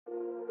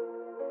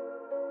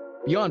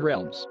Beyond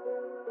realms.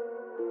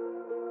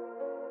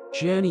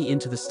 Journey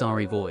into the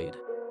starry void.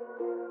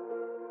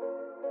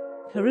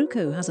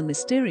 Haruko has a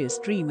mysterious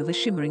dream of a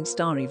shimmering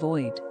starry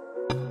void.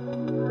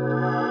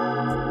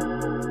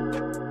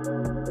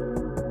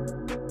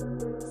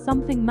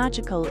 Something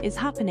magical is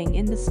happening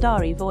in the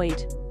starry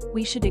void.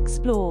 We should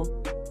explore.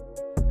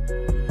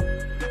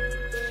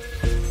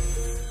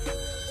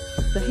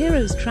 The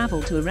heroes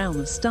travel to a realm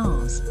of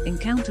stars,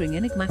 encountering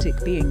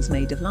enigmatic beings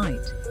made of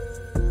light.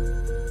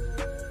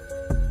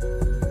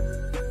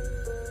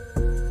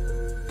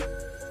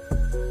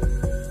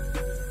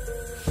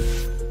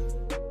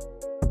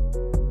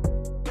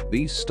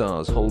 These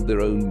stars hold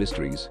their own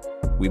mysteries.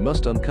 We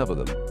must uncover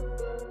them.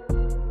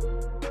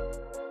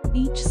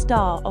 Each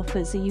star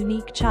offers a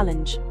unique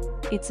challenge.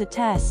 It's a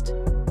test.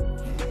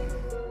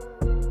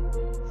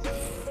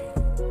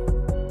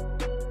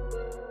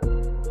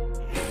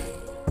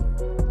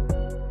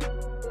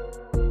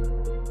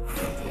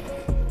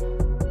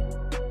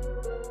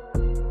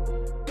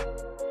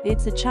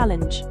 It's a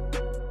challenge.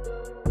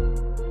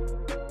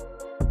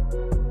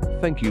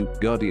 Thank you,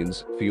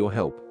 Guardians, for your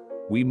help.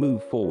 We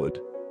move forward.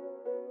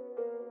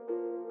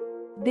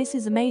 This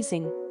is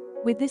amazing.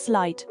 With this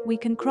light, we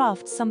can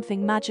craft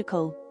something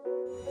magical.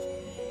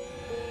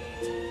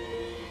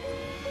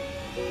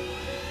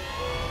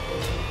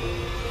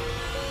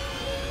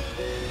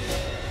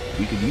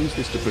 We can use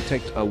this to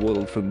protect our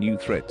world from new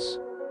threats.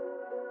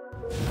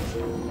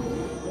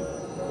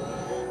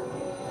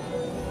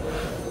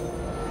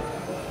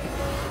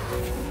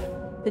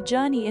 The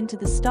journey into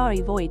the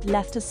starry void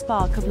left a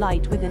spark of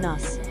light within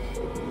us.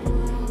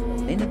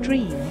 In a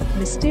dream,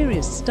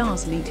 mysterious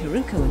stars lead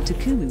Haruko and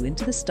Takumu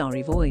into the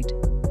starry void.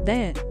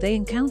 There, they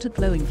encounter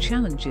glowing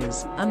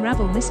challenges,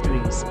 unravel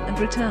mysteries, and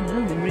return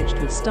home enriched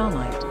with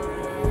starlight.